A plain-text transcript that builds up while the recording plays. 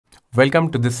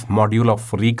Welcome to this module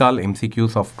of Recall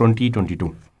MCQs of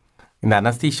 2022. In the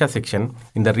anesthesia section,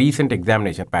 in the recent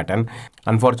examination pattern,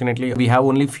 unfortunately, we have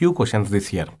only few questions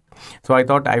this year. So I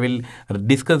thought I will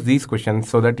discuss these questions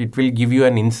so that it will give you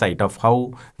an insight of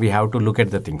how we have to look at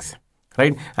the things.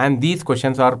 Right? And these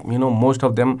questions are, most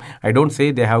of them, I don't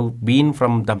say they have been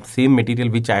from the same material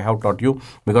which I have taught you,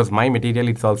 because my material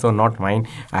is also not mine.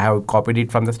 I have copied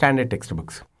it from the standard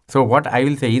textbooks. So what I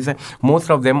will say is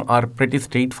most of them are pretty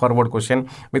straightforward question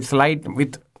with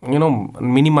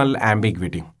minimal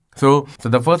ambiguity. So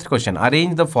the first question,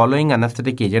 arrange the following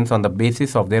anesthetic agents on the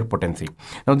basis of their potency.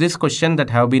 Now this question that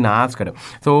have been asked,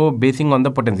 so basing on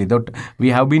the potency that we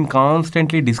have been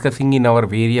constantly discussing in our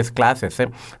various classes,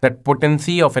 that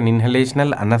potency of an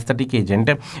inhalational anesthetic agent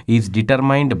is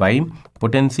determined by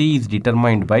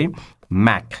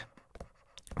MAC.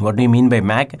 What do you mean by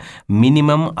MAC?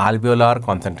 Minimum alveolar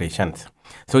concentrations.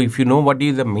 So if you know what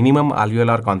is the minimum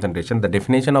alveolar concentration, the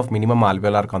definition of minimum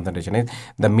alveolar concentration is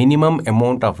the minimum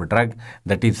amount of drug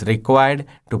that is required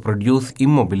to produce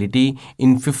immobility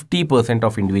in 50%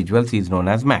 of individuals is known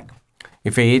as MAC.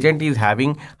 If an agent is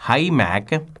having high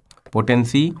MAC,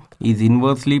 potency is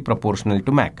inversely proportional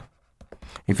to MAC.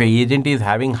 If an agent is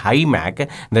having high MAC,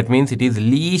 that means it is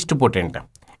least potent.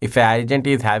 If an agent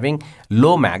is having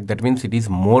low MAC, that means it is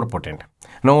more potent.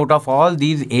 Now, out of all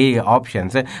these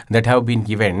options that have been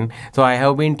given, so I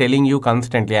have been telling you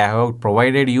constantly, I have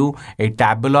provided you a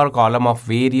tabular column of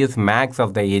various MACs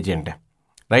of the agent.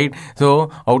 Right?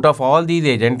 So, out of all these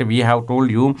agents, we have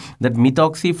told you that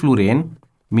methoxyflurane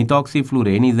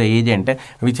is the agent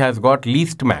which has got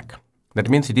least MAC. That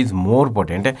means it is more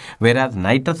potent, whereas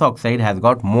nitrous oxide has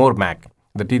got more MAC.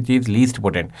 That it is least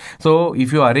potent. So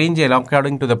if you arrange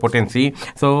according to the potency,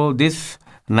 so this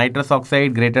nitrous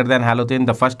oxide greater than halothane,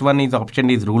 the first one is option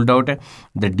is ruled out.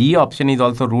 The D option is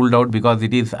also ruled out because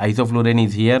it is isoflurane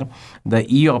is here. The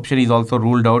E option is also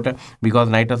ruled out because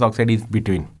nitrous oxide is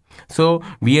between. So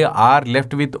we are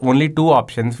left with only two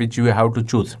options which you have to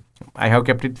choose. I have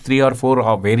kept it 3 or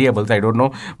 4 variables. I don't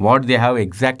know what they have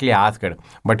exactly asked.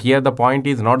 But here the point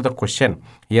is not the question.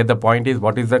 Here the point is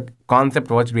what is the concept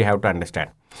which we have to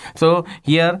understand. So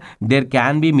here there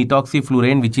can be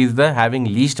methoxyflurane which is the having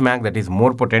least MAC, that is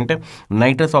more potent.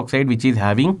 Nitrous oxide which is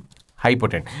having high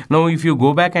potent. Now if you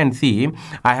go back and see,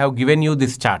 I have given you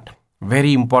this chart.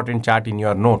 Very important chart in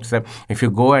your notes. If you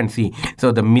go and see.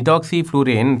 So the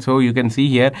methoxyflurane, so you can see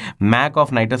here MAC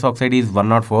of nitrous oxide is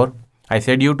 104. I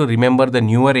said you to remember the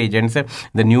newer agents.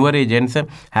 The newer agents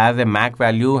has a MAC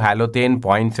value, halothane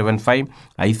 0.75,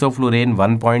 isoflurane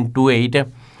 1.28,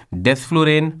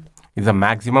 desflurane is a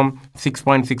maximum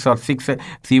 6.6 or 6,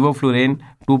 sevoflurane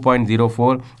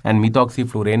 2.04 and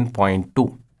methoxyflurane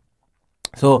 0.2.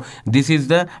 So this is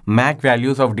the MAC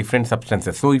values of different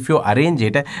substances. So if you arrange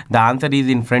it, the answer is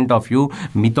in front of you.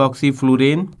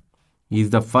 Methoxyflurane is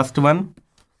the first one,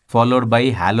 followed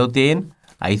by halothane,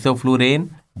 isoflurane,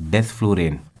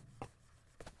 desflurane,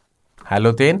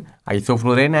 halothane,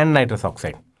 isoflurane and nitrous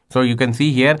oxide. So you can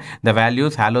see here the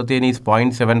values, halothane is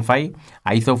 0.75,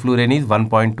 isoflurane is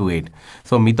 1.28.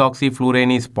 So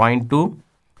methoxyflurane is 0.2,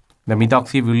 the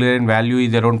methoxyflurane value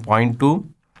is around 0.2,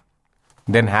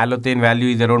 then halothane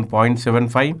value is around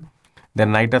 0.75,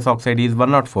 then nitrous oxide is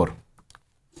 104.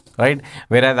 Right?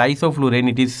 Whereas isoflurane,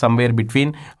 it is somewhere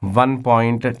between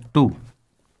 1.2.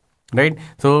 Right?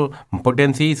 So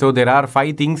potency, so there are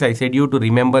 5 things I said you to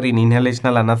remember in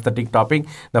inhalational anesthetic topic.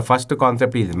 The first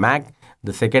concept is MAC.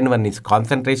 The second one is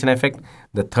concentration effect.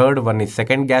 The third one is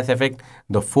second gas effect.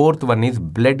 The fourth one is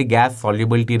blood gas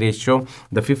solubility ratio.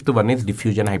 The fifth one is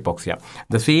diffusion hypoxia.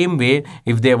 The same way,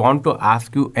 if they want to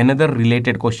ask you another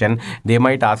related question, they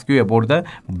might ask you about the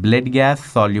blood gas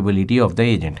solubility of the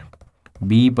agent.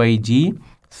 B by G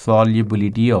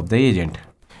solubility of the agent.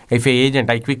 If a agent,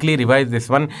 I quickly revise this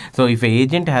one. So if a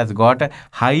agent has got a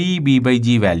high B by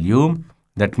G value,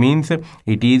 that means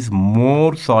it is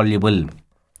more soluble.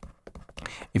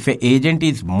 If an agent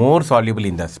is more soluble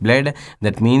in the blood,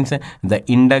 that means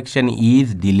the induction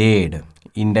is delayed.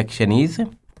 Induction is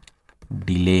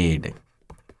delayed.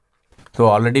 So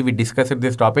already we discussed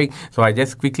this topic. So I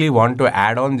just quickly want to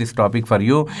add on this topic for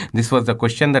you. This was the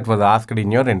question that was asked in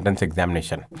your entrance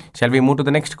examination. Shall we move to the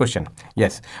next question?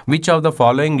 Yes. Which of the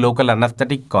following local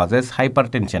anesthetic causes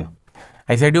hypertension?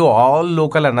 I said you all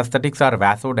local anesthetics are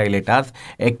vasodilators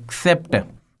except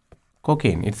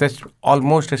cocaine. It's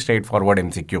almost a straightforward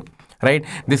MCQ. Right?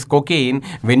 This cocaine,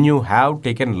 when you have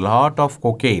taken lot of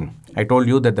cocaine, I told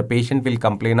you that the patient will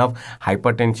complain of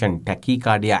hypertension,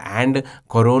 tachycardia and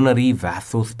coronary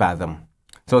vasospasm.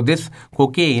 So this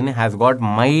cocaine has got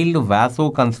mild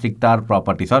vasoconstrictor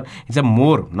properties, or it's a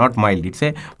more, not mild, it's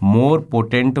a more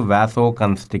potent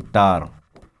vasoconstrictor.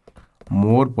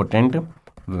 More potent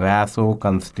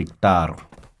vasoconstrictor.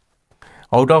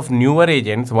 Out of newer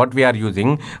agents, what we are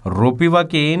using,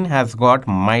 ropivacaine has got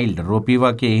mild.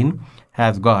 Ropivacaine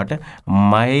has got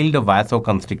mild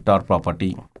vasoconstrictor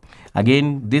property.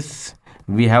 Again, this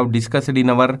we have discussed in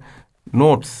our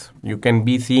notes. You can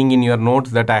be seeing in your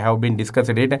notes that I have been discussed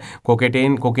it.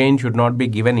 Cocaine should not be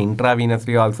given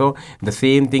intravenously also. The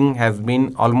same thing has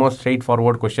been almost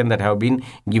straightforward question that have been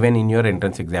given in your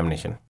entrance examination.